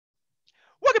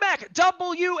Welcome back,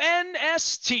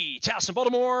 WNST, Towson,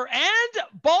 Baltimore,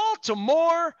 and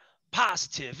Baltimore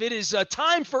Positive. It is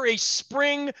time for a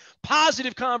spring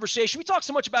positive conversation. We talk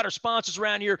so much about our sponsors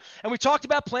around here, and we talked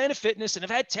about Planet Fitness, and I've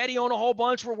had Teddy on a whole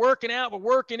bunch. We're working out, we're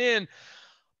working in.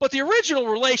 But the original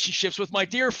relationships with my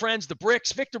dear friends, the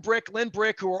Bricks, Victor Brick, Lynn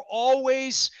Brick, who are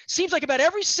always, seems like about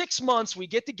every 6 months we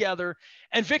get together,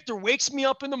 and Victor wakes me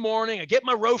up in the morning. I get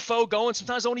my Rofo going.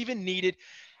 Sometimes I don't even need it.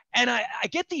 And I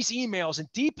get these emails,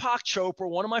 and Deepak Chopra,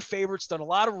 one of my favorites, done a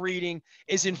lot of reading,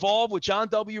 is involved with John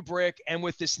W. Brick and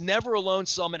with this Never Alone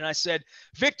Summit. And I said,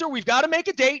 Victor, we've got to make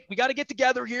a date. We got to get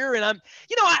together here. And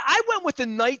I went with the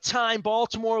nighttime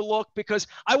Baltimore look because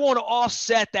I want to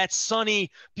offset that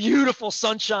sunny, beautiful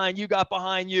sunshine you got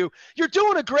behind you. You're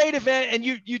doing a great event, and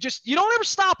you don't ever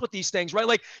stop with these things, right?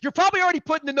 Like, you're probably already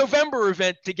putting the November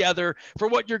event together for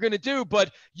what you're going to do,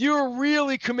 but you're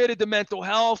really committed to mental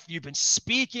health. You've been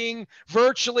speaking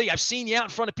virtually. I've seen you out in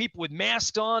front of people with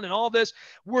masks on and all this.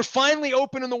 We're finally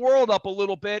opening the world up a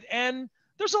little bit, and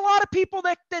there's a lot of people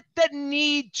that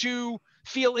need to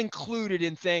feel included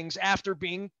in things after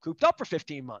being cooped up for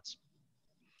 15 months.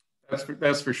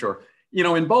 That's for sure. You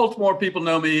know, in Baltimore, people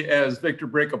know me as Victor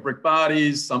Brick of Brick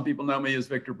Bodies. Some people know me as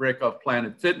Victor Brick of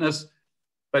Planet Fitness.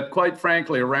 But quite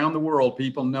frankly, around the world,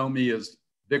 people know me as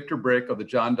Victor Brick of the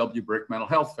John W. Brick Mental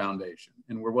Health Foundation.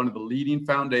 And we're one of the leading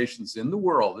foundations in the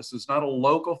world. This is not a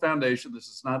local foundation. This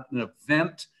is not an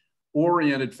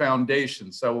event-oriented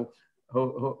foundation. So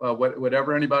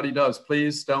whatever anybody does,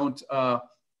 please don't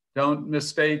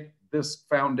mistake this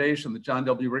foundation, the John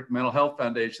W. Brick Mental Health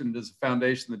Foundation. It is a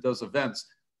foundation that does events.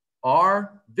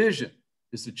 Our vision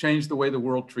is to change the way the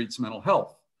world treats mental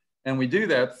health. And we do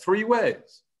that 3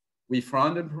 ways. We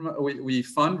fund and promote, we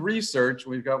fund research.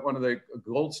 We've got one of the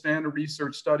gold standard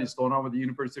research studies going on with the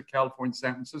University of California,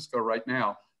 San Francisco right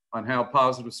now on how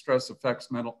positive stress affects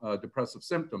mental depressive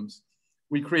symptoms.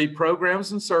 We create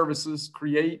programs and services,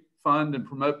 fund and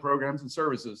promote programs and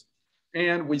services.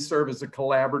 And we serve as a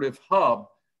collaborative hub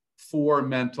for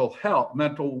mental health,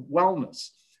 mental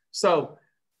wellness. So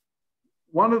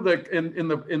one of the, in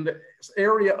the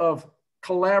area of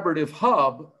collaborative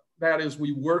hub, that is,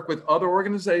 we work with other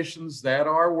organizations that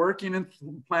are working in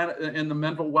the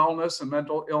mental wellness and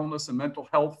mental illness and mental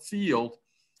health field,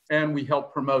 and we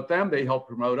help promote them. They help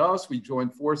promote us. We join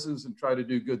forces and try to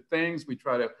do good things. We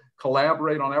try to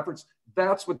collaborate on efforts.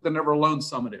 That's what the Never Alone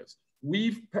Summit is.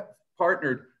 We've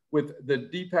partnered with the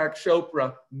Deepak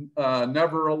Chopra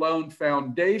Never Alone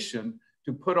Foundation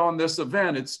to put on this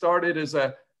event. It started as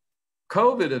a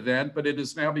COVID event, but it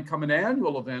has now become an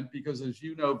annual event because, as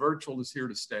you know, virtual is here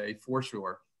to stay for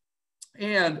sure.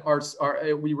 And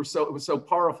it was so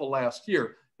powerful last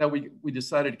year that we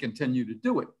decided to continue to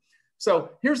do it.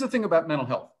 So here's the thing about mental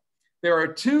health. There are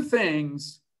 2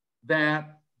 things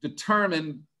that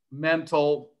determine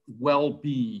mental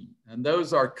well-being, and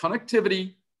those are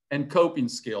connectivity and coping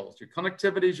skills. Your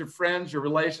connectivity is your friends, your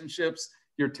relationships,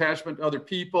 your attachment to other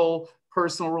people,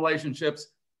 personal relationships.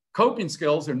 Coping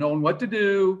skills are knowing what to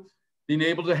do, being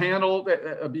able to handle,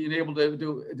 being able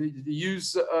to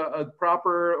use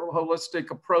proper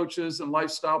holistic approaches and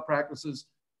lifestyle practices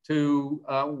to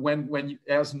when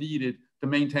as needed to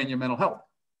maintain your mental health.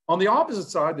 On the opposite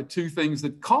side, the 2 things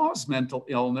that cause mental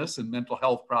illness and mental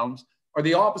health problems are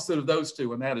the opposite of those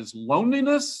 2, and that is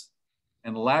loneliness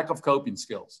and lack of coping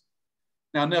skills.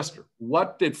 Now, Nestor,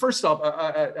 first off,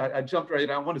 I jumped right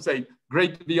in. I want to say,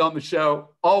 great to be on the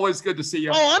show. Always good to see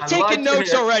you. Oh, I'm taking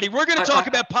notes already. We're going to talk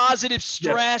about positive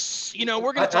stress. Yeah.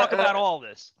 We're going to talk about all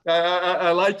this.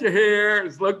 I like your hair.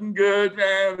 It's looking good,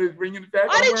 man. It's bringing it back.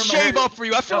 I didn't shave up for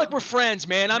you. I feel like we're friends,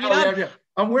 man. I mean,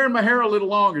 I'm wearing my hair a little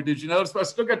longer. Did you notice? But I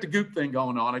still got the goop thing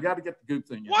going on. I got to get the goop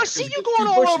thing in. Well, I see you going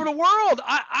all over the world.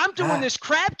 I'm doing this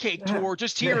crab cake tour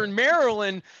just here in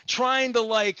Maryland, trying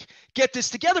to get this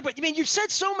together. But I mean, you've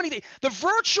said so many things. The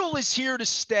virtual is here to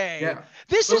stay. Yeah.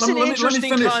 This is an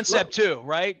interesting concept too,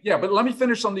 right? Yeah, but let me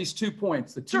finish on these 2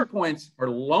 points. The 2 points are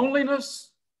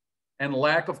loneliness and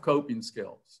lack of coping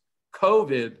skills.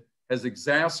 COVID has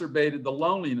exacerbated the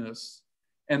loneliness,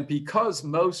 and because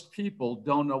most people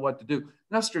don't know what to do.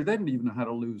 Nestor, they didn't even know how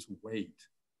to lose weight.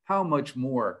 How much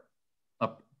more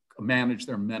manage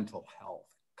their mental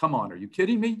health? Come on, are you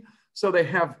kidding me? So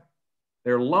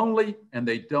they're lonely and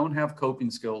they don't have coping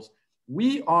skills.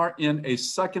 We are in a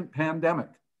second pandemic,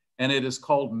 and it is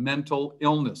called mental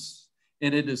illness.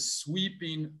 And it is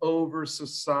sweeping over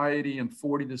society, and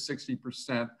 40 to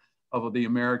 60% of the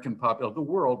American population, the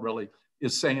world really,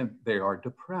 is saying they are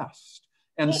depressed.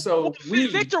 And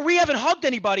Victor, we haven't hugged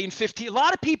anybody in 15. A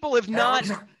lot of people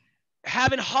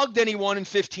haven't hugged anyone in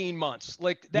 15 months.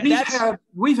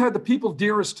 We've had the people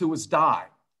dearest to us die.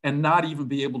 and not even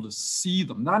be able to see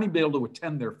them, not even be able to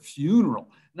attend their funeral,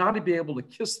 not to be able to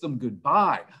kiss them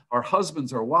goodbye, our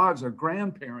husbands, our wives, our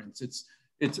grandparents. It's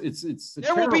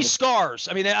there will be scars.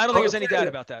 I mean, I don't think there's any doubt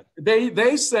about that.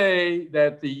 They say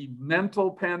that the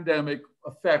mental pandemic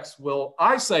effects will,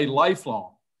 I say,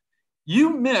 lifelong.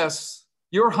 You miss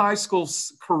your high school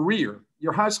career,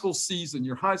 your high school season,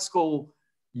 your high school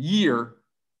year,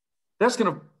 that's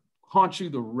going to haunt you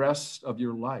the rest of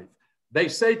your life. They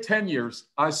say 10 years,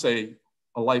 I say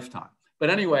a lifetime. But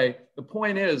anyway, the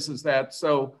point is that,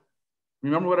 so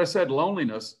remember what I said,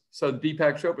 loneliness. So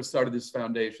Deepak Chopra started this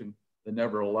foundation, the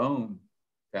Never Alone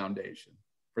Foundation,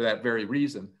 for that very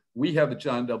reason. We have the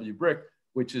John W. Brick,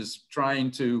 which is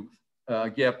trying to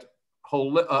get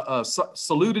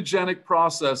salutogenic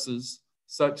processes,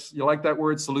 such, you like that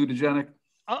word, salutogenic?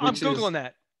 I'm Googling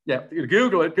that. Yeah,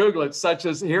 Google it, such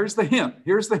as, here's the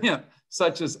hint,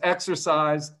 such as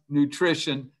exercise,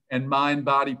 nutrition, and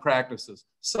mind-body practices.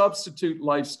 Substitute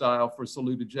lifestyle for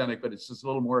salutogenic, but it's just a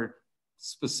little more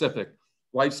specific.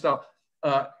 Lifestyle,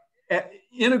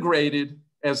 integrated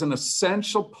as an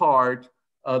essential part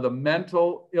of the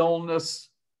mental illness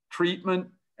treatment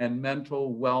and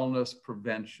mental wellness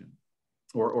prevention,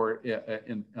 or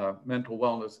mental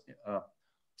wellness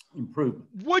improvement.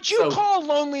 Would you call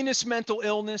loneliness mental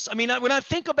illness? I mean, when I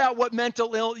think about what mental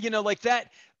like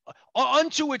that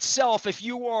unto itself, if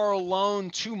you are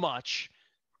alone too much,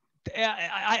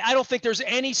 I don't think there's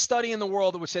any study in the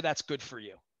world that would say that's good for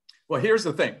you. Well, here's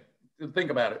the thing.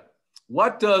 Think about it.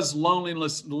 What does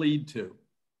loneliness lead to?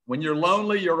 When you're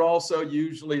lonely, you're also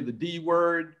usually the D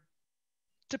word.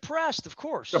 Depressed, of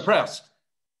course. Depressed.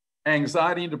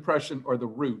 Anxiety and depression are the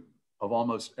root of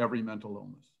almost every mental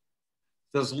illness.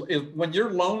 When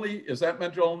you're lonely, is that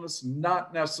mental illness?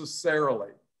 Not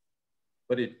necessarily,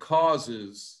 but it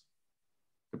causes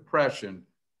depression,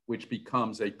 which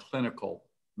becomes a clinical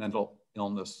mental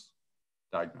illness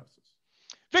diagnosis.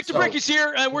 Victor Brick is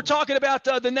here, and we're talking about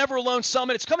the Never Alone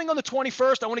Summit. It's coming on the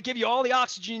 21st. I want to give you all the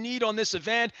oxygen you need on this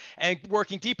event, and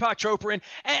working Deepak Chopra in.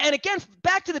 And again,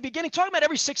 back to the beginning, talking about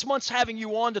every 6 months having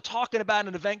you on to talking about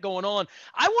an event going on.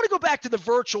 I want to go back to the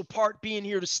virtual part being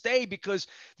here to stay, because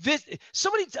it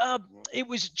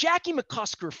was Jackie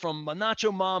McCusker from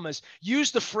Nacho Mamas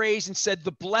used the phrase and said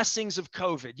the blessings of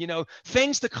COVID,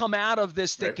 things to come out of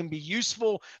this that can be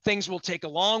useful, things we'll take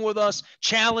along with us,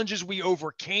 challenges we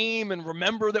overcame and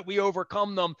remember that we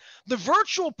overcome them. The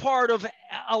virtual part of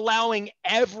allowing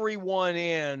everyone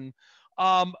in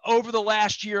over the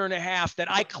last year and a half, that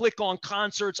I click on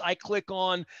concerts, I click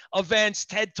on events,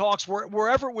 TED Talks,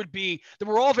 wherever it would be, that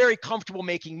we're all very comfortable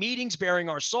making meetings, bearing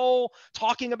our soul,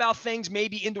 talking about things,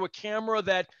 maybe into a camera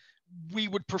that we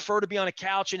would prefer to be on a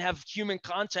couch and have human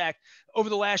contact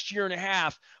over the last year and a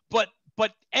half.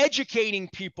 But educating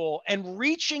people and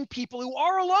reaching people who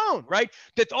are alone, right?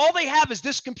 That all they have is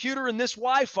this computer and this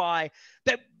Wi-Fi,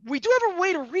 that we do have a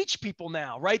way to reach people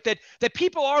now, right? That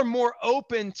people are more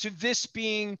open to this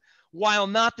being, while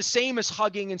not the same as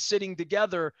hugging and sitting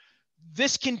together,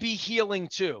 this can be healing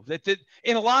too, that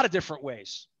in a lot of different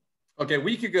ways. Okay,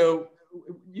 we could go,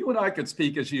 you and I could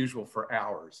speak as usual for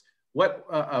hours.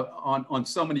 On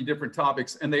so many different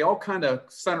topics, and they all kind of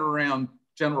center around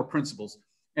general principles.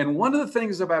 And one of the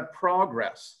things about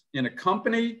progress in a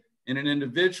company, in an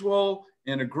individual,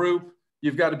 in a group,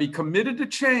 you've got to be committed to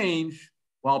change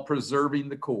while preserving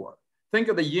the core. Think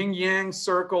of the yin-yang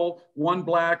circle, one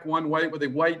black, one white, with a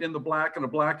white in the black and a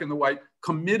black in the white,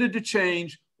 committed to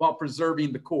change while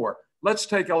preserving the core. Let's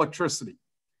take electricity.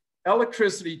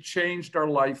 Electricity changed our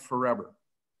life forever.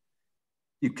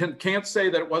 You can't say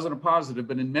that it wasn't a positive,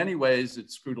 but in many ways, it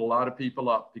screwed a lot of people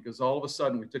up, because all of a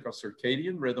sudden we took our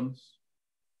circadian rhythms,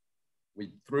 we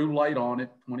threw light on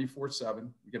it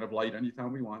 24/7. We can have light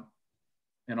anytime we want.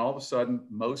 And all of a sudden,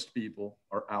 most people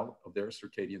are out of their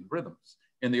circadian rhythms.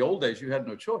 In the old days, you had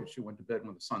no choice. You went to bed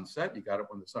when the sun set, you got up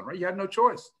when the sun rose, you had no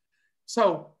choice.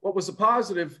 So what was a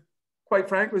positive, quite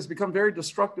frankly, has become very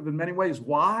destructive in many ways.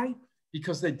 Why?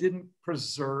 Because they didn't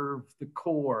preserve the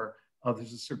core of the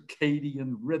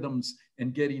circadian rhythms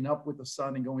and getting up with the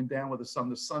sun and going down with the sun.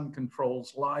 The sun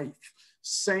controls life.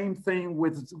 Same thing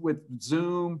with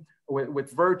Zoom,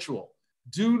 with virtual.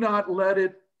 Do not let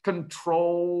it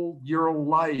control your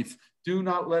life. Do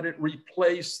not let it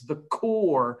replace the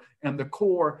core, and the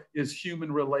core is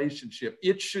human relationship.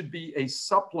 It should be a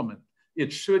supplement.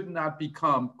 It should not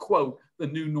become, quote, the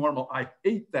new normal. I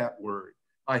hate that word.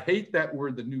 I hate that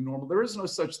word, the new normal. There is no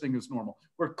such thing as normal.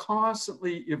 We're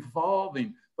constantly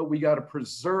evolving, but we got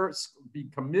to be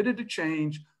committed to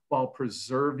change while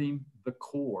preserving the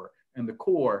core. And the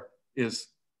core is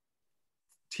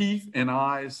teeth and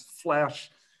eyes,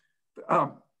 flesh,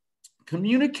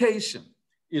 Communication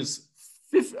is,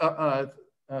 let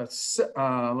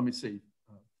me see,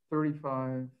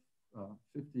 35,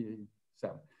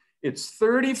 57. It's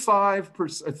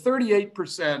 35%,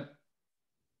 38%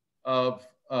 of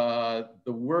the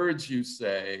words you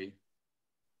say,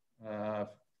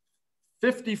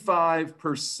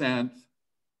 55%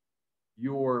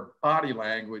 your body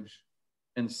language,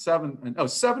 and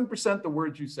 7% the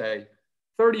words you say,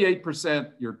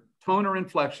 38% your tone or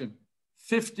inflection,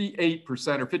 58%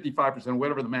 or 55%,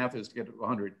 whatever the math is to get to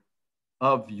 100,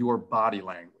 of your body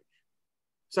language.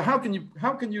 So how can you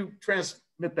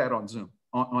transmit that on Zoom,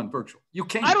 on virtual? You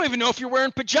can't. I don't even know if you're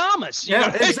wearing pajamas.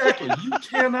 Yeah, exactly. You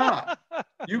cannot.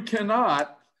 You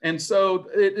cannot. And so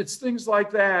it's things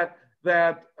like that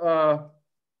well,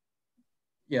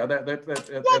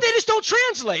 they just don't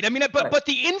translate. I mean, but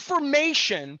the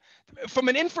information, from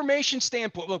an information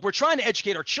standpoint, look, we're trying to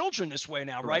educate our children this way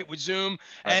now, right? With Zoom,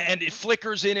 and it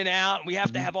flickers in and out, and we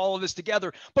have to have all of this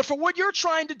together. But for what you're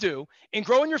trying to do in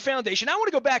growing your foundation, I want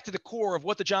to go back to the core of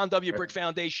what the John W. Brick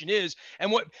Foundation is, and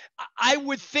what I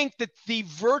would think that the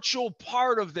virtual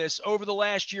part of this over the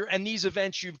last year and these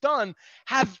events you've done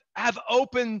have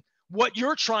opened what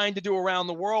you're trying to do around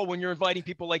the world when you're inviting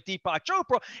people like Deepak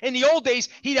Chopra. In the old days,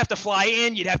 he'd have to fly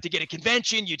in, you'd have to get a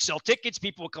convention, you'd sell tickets,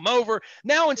 people would come over.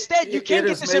 Now, instead, you can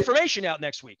get this information out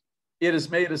next week. It has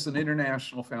made us an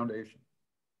international foundation.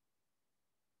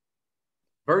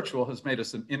 Virtual has made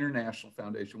us an international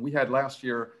foundation. We had last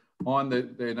year on the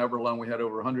Never Alone, we had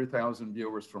over 100,000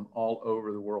 viewers from all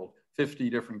over the world, 50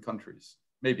 different countries,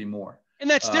 maybe more. And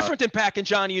that's different than packing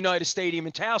Johnny Unitas Stadium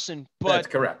in Towson. But that's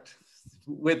correct.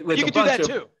 With you can do that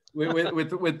too.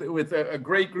 With a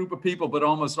great group of people, but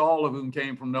almost all of whom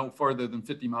came from no further than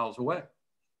 50 miles away.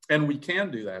 And we can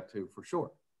do that too, for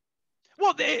sure.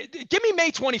 Well, give me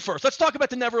May 21st. Let's talk about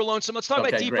the Never Alone. Let's talk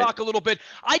about Deepak a little bit.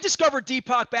 I discovered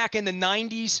Deepak back in the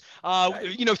 90s,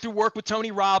 through work with Tony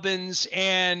Robbins.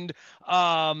 And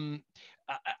I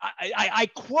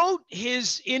quote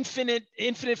his infinite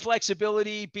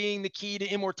flexibility being the key to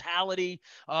immortality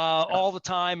all the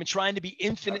time, and trying to be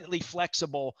infinitely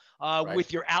flexible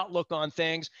with your outlook on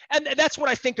things. And that's what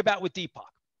I think about with Deepak.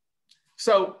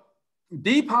 So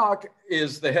Deepak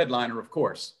is the headliner, of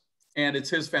course, and it's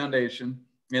his foundation.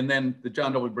 And then the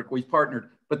John W. Brick, we've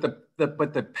partnered, but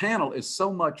the panel is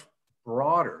so much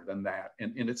broader than that.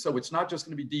 And it's not just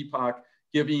going to be Deepak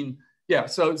giving,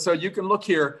 so you can look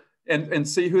here and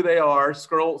see who they are.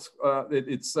 Scroll.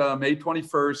 It's May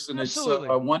 21st, and Absolutely.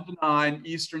 It's 1 to 9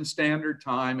 Eastern Standard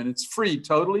Time, and it's free,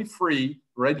 totally free.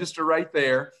 Register right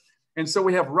there. And so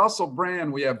we have Russell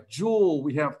Brand, we have Jewel,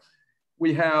 we have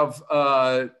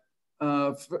Fusenberg,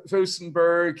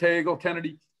 Cagle,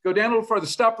 Kennedy. Go down a little further.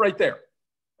 Stop right there.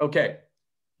 Okay.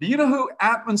 Do you know who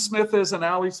Atman Smith is and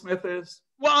Ali Smith is?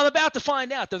 Well, I'm about to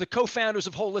find out. They're the co-founders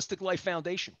of Holistic Life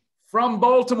Foundation. From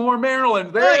Baltimore,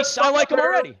 Maryland. Nice. I like them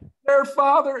already. Their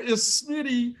father is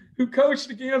Smitty, who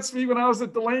coached against me when I was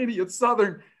at Delaney at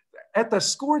Southern. At the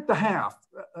score at the half,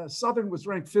 Southern was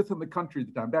ranked 5th in the country at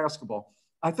the time, basketball.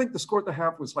 I think the score at the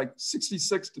half was like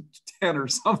 66 to 10 or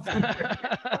something.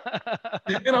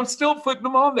 And I'm still putting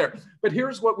them on there. But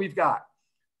here's what we've got.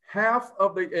 Half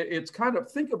of it's kind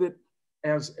of, think of it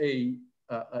as a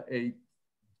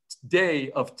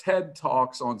day of TED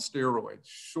Talks on steroids,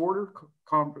 shorter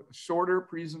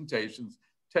presentations.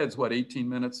 TED's 18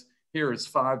 minutes? Here it's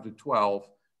 5 to 12.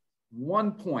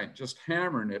 1 point, just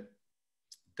hammering it.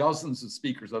 Dozens of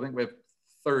speakers. I think we have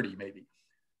 30 maybe.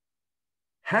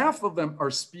 Half of them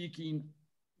are speaking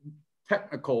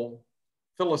technical,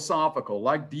 philosophical,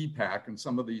 like Deepak and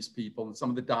some of these people and some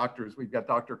of the doctors. We've got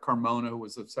Dr. Carmona, who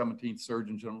was the 17th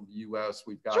Surgeon General of the U.S.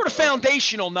 We've got sort of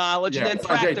foundational knowledge and then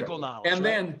practical knowledge. And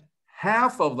then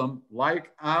half of them,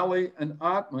 like Ali and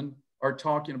Atman, are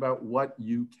talking about what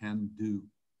you can do.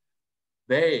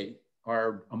 They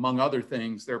are, among other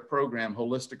things, their program,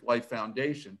 Holistic Life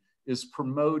Foundation, is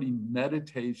promoting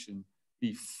meditation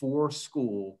before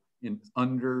school in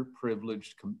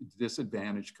underprivileged,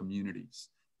 disadvantaged communities,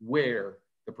 where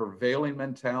the prevailing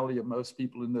mentality of most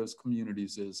people in those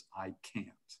communities is, I can't.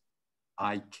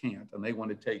 And they want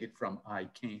to take it from I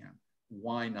can.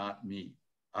 Why not me?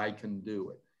 I can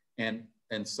do it. And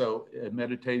so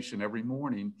meditation every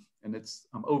morning, and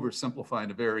I'm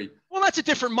oversimplifying a very... Well, that's a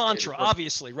different mantra,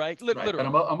 obviously, right? Literally. And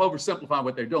I'm oversimplifying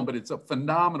what they're doing, but it's a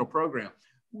phenomenal program.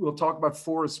 We'll talk about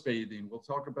forest bathing. We'll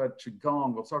talk about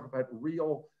Qigong. We'll talk about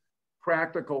real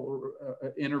practical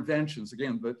interventions.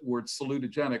 Again, the word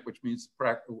salutogenic, which means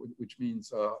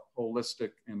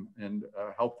holistic and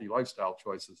healthy lifestyle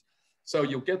choices. So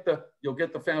you'll get the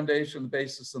foundation, the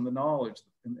basis, and the knowledge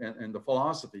and the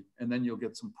philosophy, and then you'll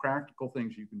get some practical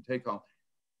things you can take on.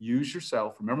 use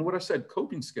yourself. Remember what I said,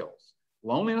 coping skills,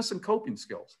 loneliness and coping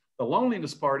skills. The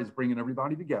loneliness part is bringing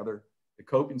everybody together. The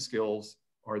coping skills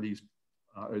are these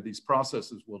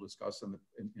processes we'll discuss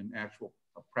in actual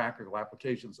practical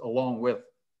applications, along with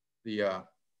the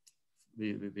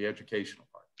educational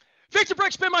part. Victor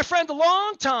Brick's been my friend a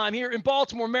long time here in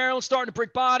Baltimore, Maryland, starting to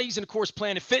Brick Bodies and, of course,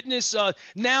 Planet Fitness.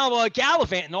 Now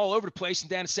gallivanting all over the place and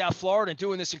down in South Florida and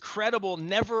doing this incredible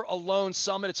Never Alone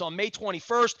Summit. It's on May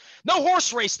 21st. No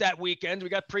horse race that weekend. We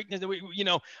got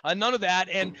none of that.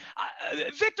 And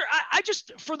Victor, I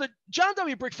just, for the John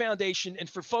W. Brick Foundation and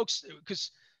for folks,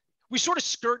 because we sort of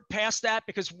skirt past that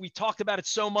because we talked about it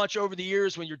so much over the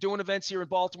years when you're doing events here in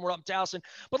Baltimore, up in Towson.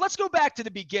 But let's go back to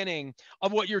the beginning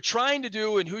of what you're trying to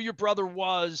do and who your brother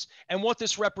was and what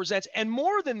this represents. And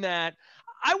more than that,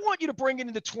 I want you to bring it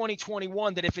into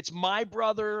 2021 that if it's my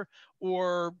brother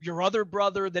or your other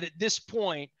brother, that at this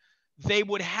point, they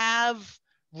would have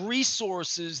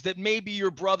resources that maybe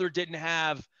your brother didn't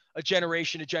have a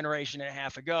generation and a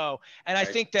half ago. And I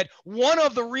think that one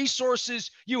of the resources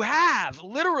you have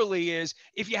literally is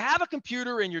if you have a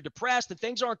computer and you're depressed and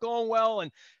things aren't going well,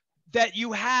 and that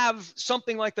you have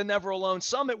something like the Never Alone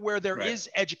Summit where there is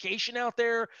education out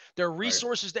there, there are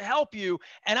resources to help you.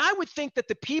 And I would think that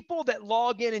the people that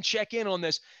log in and check in on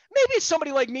this, maybe it's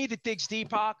somebody like me that digs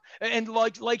Deepak and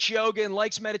likes yoga and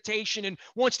likes meditation and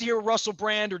wants to hear Russell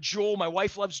Brand or Jewel. My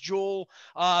wife loves Jewel.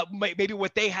 Maybe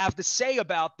what they have to say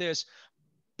about this.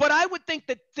 But I would think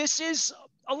that this is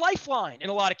a lifeline in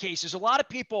a lot of cases. A lot of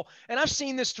people, and I've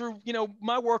seen this through,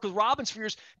 my work with Robbins for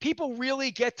years, people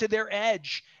really get to their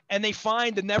edge and they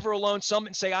find the Never Alone Summit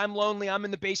and say, I'm lonely, I'm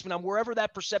in the basement, I'm wherever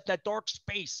that dark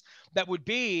space that would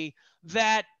be,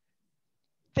 that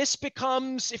this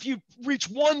becomes, if you reach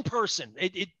one person,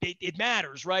 it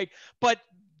matters, right? But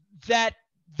that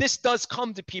this does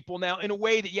come to people now in a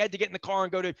way that you had to get in the car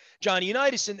and go to Johnny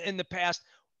Unitas in the past.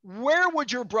 Where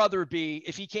would your brother be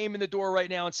if he came in the door right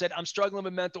now and said, I'm struggling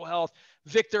with mental health?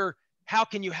 Victor, how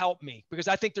can you help me? Because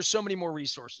I think there's so many more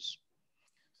resources.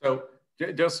 So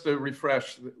just to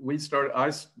refresh, Lynn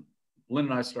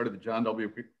and I started the John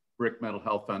W. Brick Mental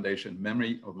Health Foundation in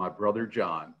memory of my brother,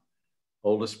 John,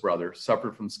 oldest brother,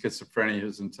 suffered from schizophrenia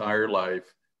his entire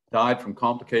life, died from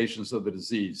complications of the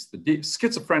disease.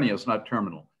 Schizophrenia is not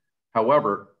terminal.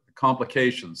 However,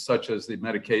 complications such as the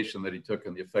medication that he took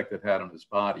and the effect it had on his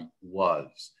body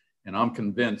was. And I'm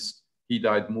convinced he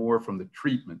died more from the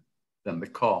treatment than the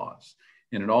cause.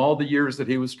 And in all the years that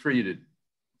he was treated,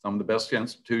 some of the best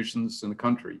institutions in the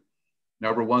country,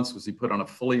 never once was he put on a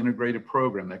fully integrated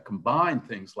program that combined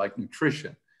things like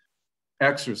nutrition,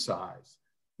 exercise,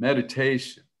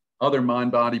 meditation, other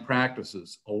mind-body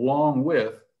practices, along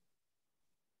with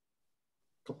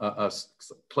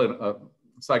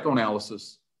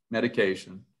psychoanalysis,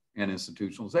 medication, and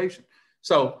institutionalization.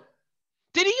 So,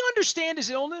 did he understand his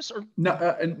illness or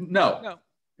no?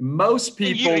 Most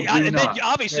people do not.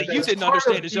 Obviously, you didn't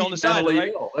understand his illness either,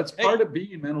 right? That's part of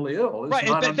being mentally ill. Right,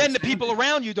 and then the people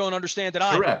around you don't understand it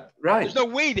either. Correct, right. There's no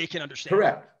way they can understand.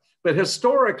 Correct. But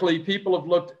historically, people have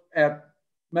looked at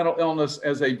mental illness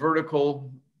as a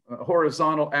vertical,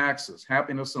 horizontal axis.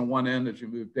 Happiness on one end, as you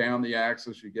move down the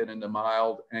axis, you get into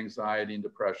mild anxiety and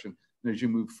depression. And as you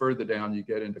move further down, you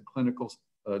get into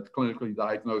clinically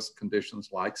diagnosed conditions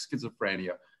like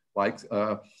schizophrenia, like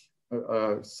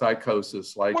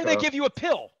psychosis, like where they give you a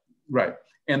pill. Right.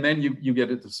 And then you get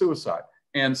into suicide.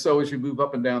 And so as you move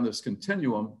up and down this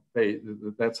continuum,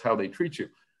 that's how they treat you.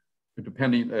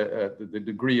 Depending the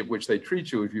degree of which they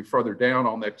treat you, if you're further down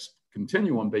on that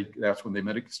continuum, that's when they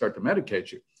start to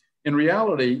medicate you. In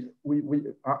reality,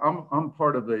 I'm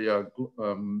part of the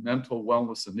mental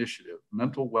wellness initiative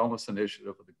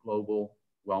of the Global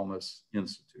Wellness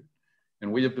Institute.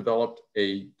 And we have developed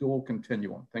a dual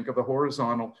continuum. Think of the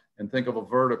horizontal and think of a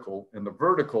vertical. In the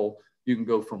vertical, you can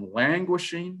go from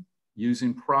languishing,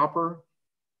 using proper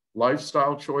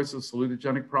lifestyle choices,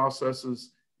 salutogenic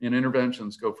processes, and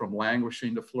interventions, go from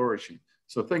languishing to flourishing.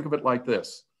 So think of it like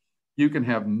this. You can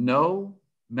have no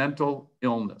mental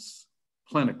illness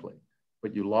clinically,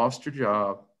 but you lost your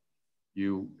job,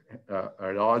 you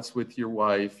are at odds with your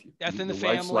wife, death in the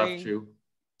wife's family, left you,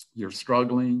 you're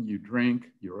struggling, you drink,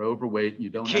 you're overweight, you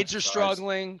don't kids exercise. Are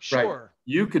struggling, sure. Right.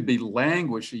 You could be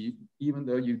languishing even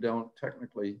though you don't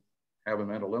technically have a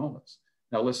mental illness.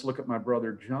 Now let's look at my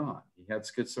brother, John. He had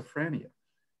schizophrenia.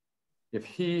 If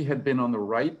he had been on the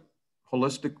right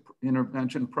holistic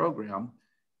intervention program,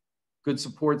 good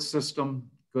support system,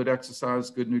 good exercise,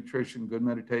 good nutrition, good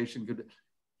meditation,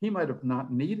 he might have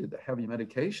not needed the heavy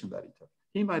medication that he took.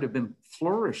 He might have been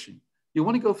flourishing. You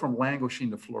want to go from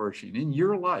languishing to flourishing. In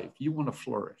your life, you want to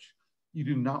flourish. You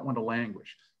do not want to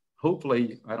languish.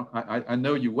 hopefully, I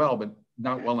know you well, but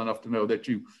not well enough to know that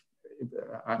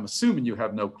I'm assuming you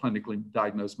have no clinically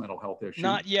diagnosed mental health issue.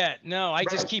 Not yet. No, I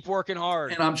just keep working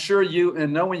hard. And I'm sure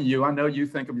and knowing you, I know you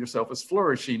think of yourself as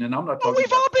flourishing, and I'm not talking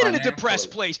we've all been in a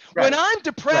depressed place. When I'm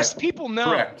depressed, people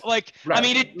know. Like, I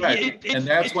mean,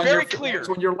 it's very clear. That's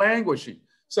when you're languishing.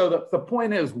 So the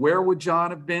point is, where would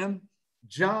John have been?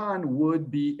 John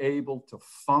would be able to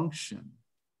function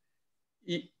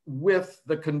with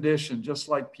the condition, just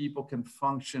like people can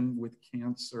function with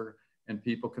cancer, and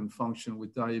people can function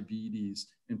with diabetes,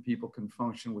 and people can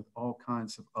function with all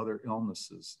kinds of other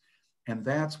illnesses. And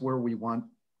that's where we want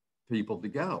people to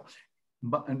go.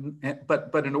 But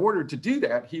in order to do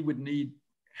that, he would need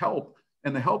help,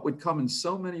 and the help would come in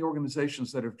so many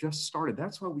organizations that have just started.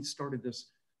 That's why we started this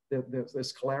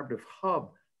collaborative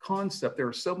hub concept. There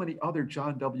are so many other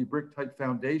John W. Brick type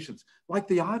foundations, like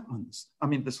the Ottmans.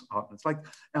 Like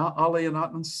Ali and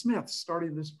Ottman Smith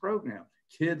starting this program.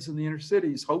 Kids in the inner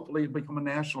cities, hopefully it'll become a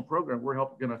national program. We're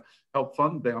going to help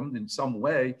fund them in some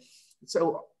way.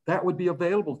 So that would be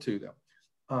available to them.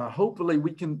 Hopefully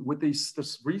we can, with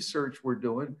this research we're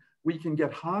doing, we can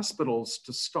get hospitals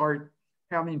to start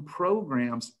having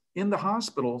programs in the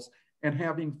hospitals and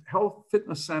having health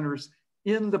fitness centers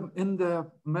in the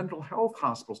mental health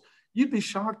hospitals. You'd be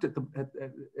shocked at the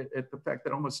fact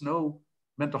that almost no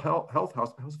mental health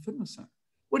hospital has a fitness center.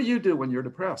 What do you do when you're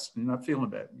depressed and you're not feeling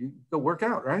bad? You go work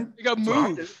out, right? You go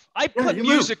move. I put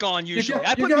music on usually.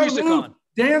 I put music on.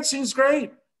 Dancing's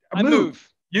great. I move.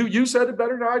 You said it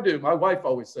better than I do. My wife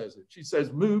always says it. She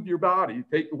says, move your body.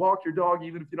 Walk your dog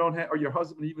even if you don't have, or your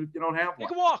husband even if you don't have one.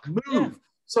 Take a walk. Move. Yeah.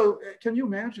 So can you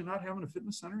imagine not having a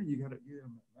fitness center and you have a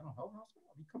mental health hospital?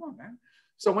 I mean, come on, man.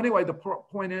 So anyway, the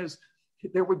point is,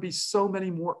 there would be so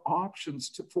many more options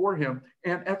for him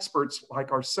and experts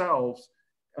like ourselves,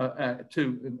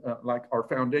 like our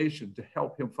foundation, to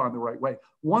help him find the right way.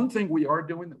 One thing we are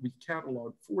doing, that we've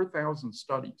cataloged 4,000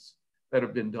 studies that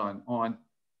have been done on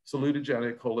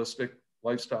salutogenic, holistic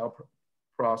lifestyle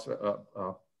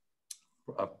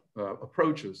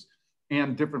approaches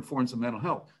and different forms of mental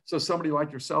health. So somebody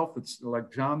like yourself, that's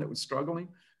like John, that was struggling,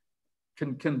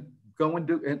 can go and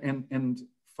do and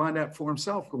find out for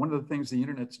himself. One of the things the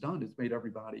internet's done is made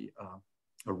everybody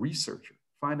a researcher.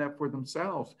 Find out for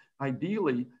themselves.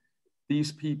 Ideally,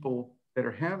 these people that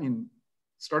are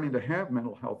starting to have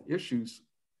mental health issues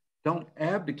don't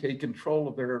abdicate control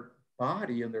of their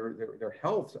body and their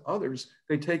health to others.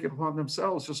 They take it upon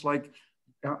themselves, just like,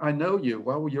 I know you,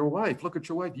 well, your wife, look at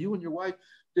your wife. You and your wife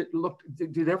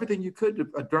did everything you could to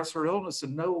address her illness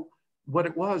and know what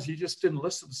it was. You just didn't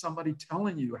listen to somebody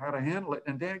telling you how to handle it,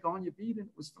 and daggone, you beat it.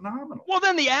 It was phenomenal. Well,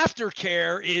 then the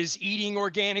aftercare is eating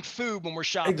organic food when we're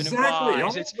shopping. Exactly.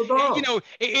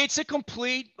 It's a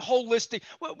complete holistic.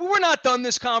 We're not done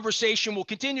this conversation. We'll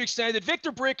continue extending it.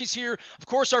 Victor Brick is here. Of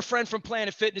course, our friend from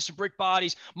Planet Fitness and Brick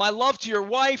Bodies. My love to your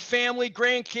wife, family,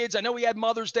 grandkids. I know we had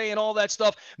Mother's Day and all that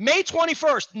stuff. May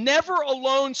 21st,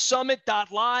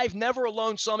 neveralonesummit.live, Never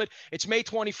Alone Summit. It's May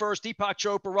 21st. Deepak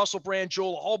Chopra, Russell Brand,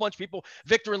 Joel, a whole bunch of people.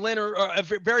 Victor and Lynn are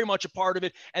very much a part of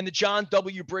it, and the John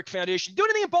W. Brick Foundation. Do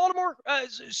anything in Baltimore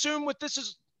soon with this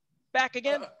is back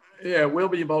again? Yeah, we'll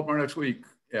be in Baltimore next week.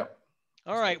 Yeah.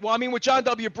 All right. Well, I mean, with John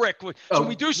W. Brick, so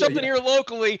we do something here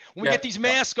locally. When we get these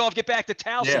masks off, get back to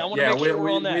Towson. I want to make sure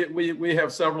we're on that. We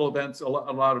have several events, a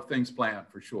lot of things planned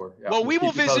for sure. Yeah, well, we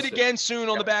will visit again soon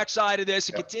on the backside of this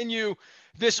and continue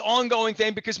this ongoing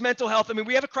thing, because mental health, I mean,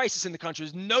 we have a crisis in the country.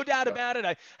 There's no doubt about it.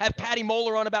 I have Patty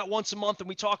Moeller on about once a month, and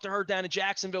we talk to her down in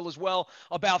Jacksonville as well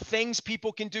about things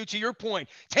people can do. To your point,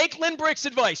 take Lynn Brick's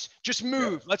advice. Just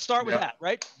move. Let's start with that,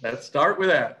 right? Let's start with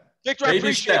that. Victor, I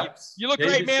appreciate you. You look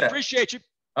great, man. Appreciate you.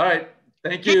 All right.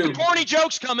 Thank you. Keep the corny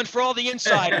jokes coming for all the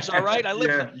insiders, all right? I live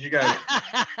there. You got it.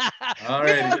 All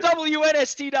right.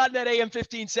 WNST.net, AM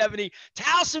 1570.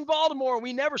 Towson, Baltimore.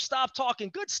 We never stop talking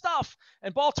good stuff.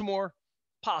 And Baltimore,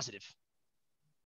 positive.